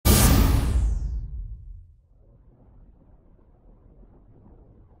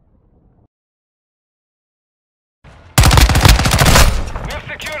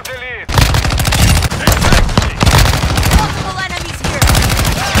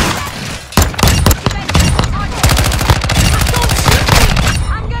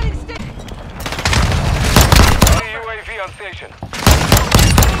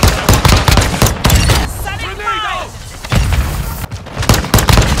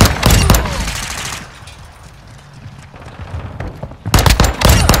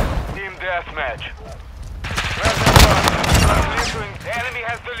deathmatch. Grab that run. The enemy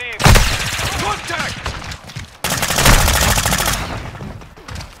has the lead. Contact!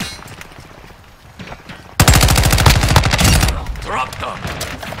 Drop them!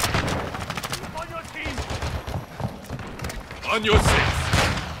 On your team! On your six!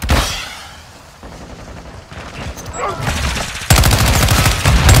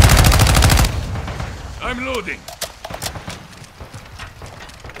 I'm loading!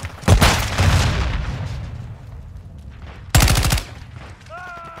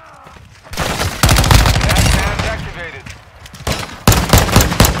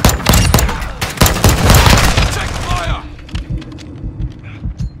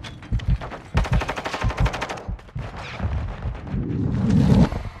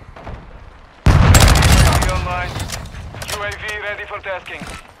 UAV ready for tasking.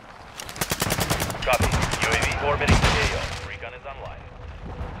 Copy. UAV orbiting the AO. Recon is online.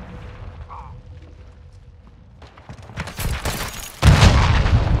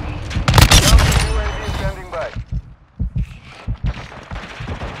 UAV standing by.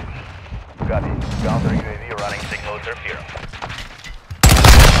 Copy. Counter UAV running signal interference.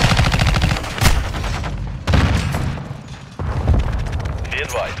 Be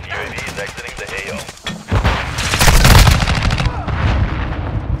advised, UAV is exiting the AO.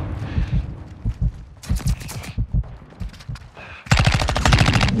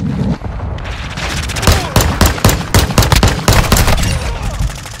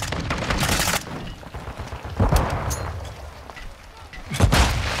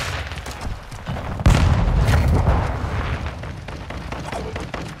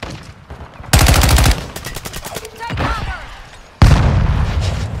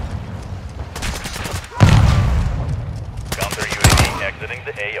 Exiting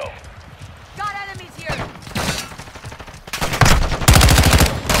the AO. Got enemies here!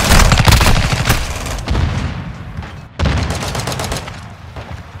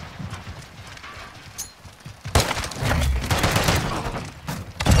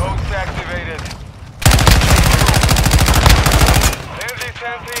 Ghost activated. Friendly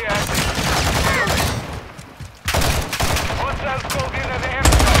sentry active. Hostiles called in at the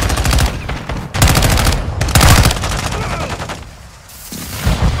airstrike.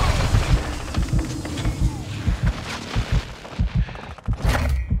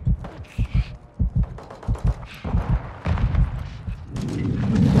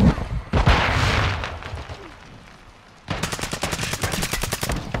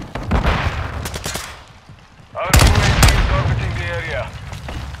 Our UAV is orbiting the area.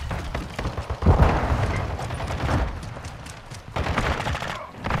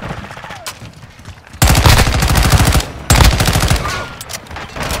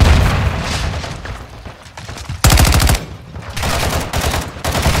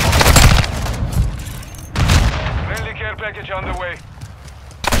 Friendly care package on the way.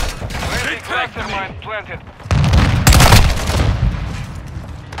 Friendly cluster mine planted.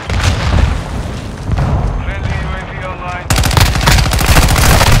 Friendly UAV online.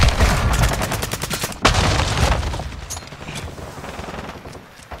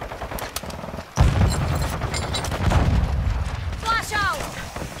 Flash out!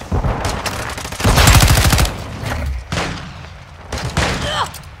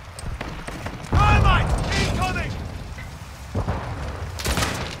 Dynamite! Incoming!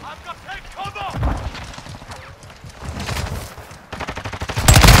 I've got take cover!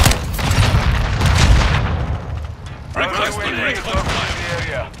 Requesting UAV is recon orbiting flight. the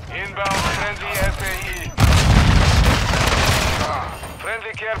area. Inbound friendly FAE.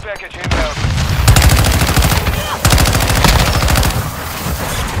 Friendly care package inbound.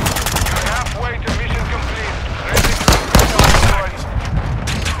 You're halfway to mission complete. Friendly cruise missile deployed.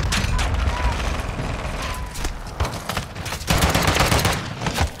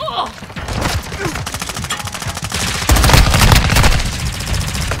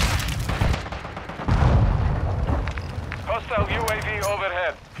 Hostile UAV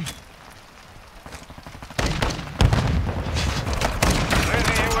overhead.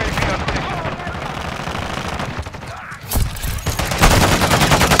 Friendly UAV on station.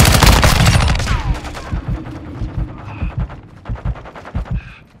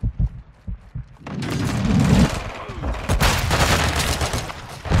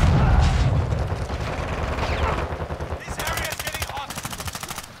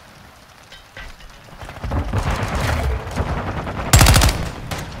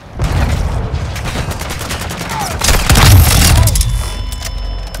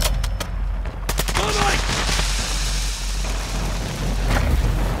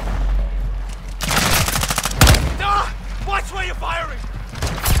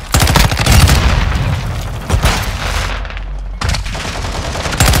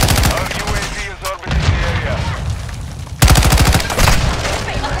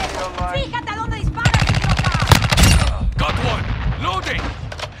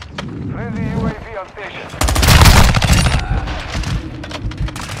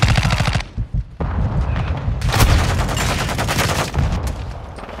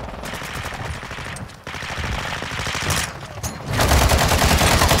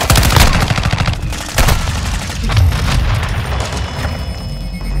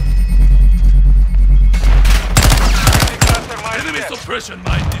 Suppression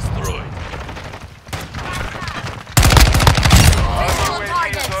mine destroyed. Visual UAV is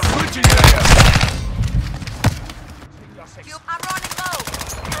targets. orbiting Switching the area. Cube, I'm running low.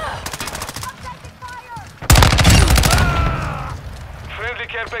 I'm taking fire. Friendly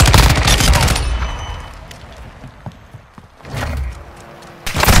care package in the AO.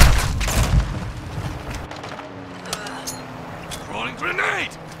 Throwing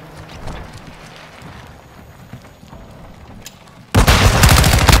grenade!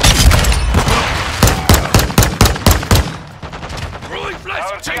 Throwing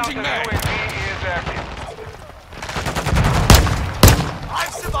flash! Our Changing counter mag! UAV is active.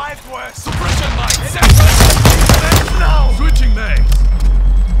 I've survived worse. Suppression mine! Set Now! Switching mags!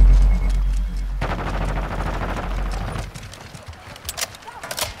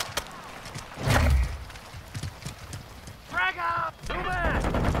 Frag out! Two men!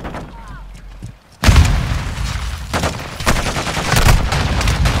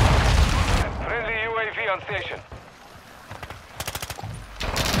 Friendly UAV on station.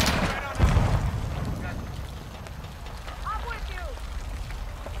 I'm with you.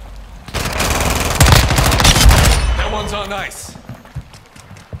 That one's on ice.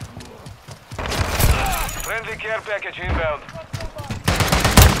 Friendly care package inbound.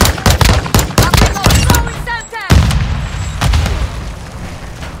 I'm throwing Semtex.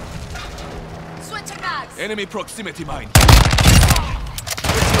 Switching mags. Enemy proximity mine. I'm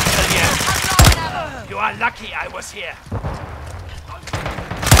throwing ammo. You are lucky I was here.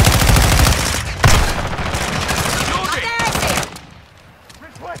 Loading!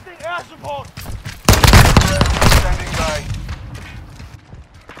 Requesting air support! Standing by.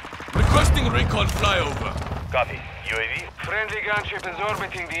 Requesting recon flyover. Copy. UAV. Friendly gunship is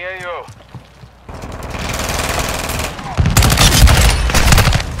orbiting the AO.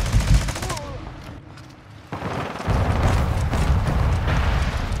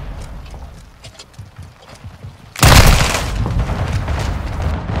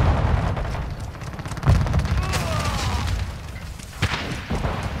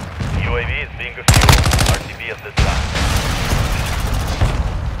 UAV is being refueled. RTB at this time.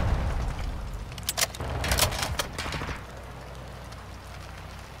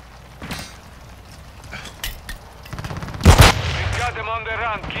 We've got them on the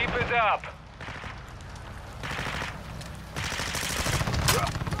run. Keep it up.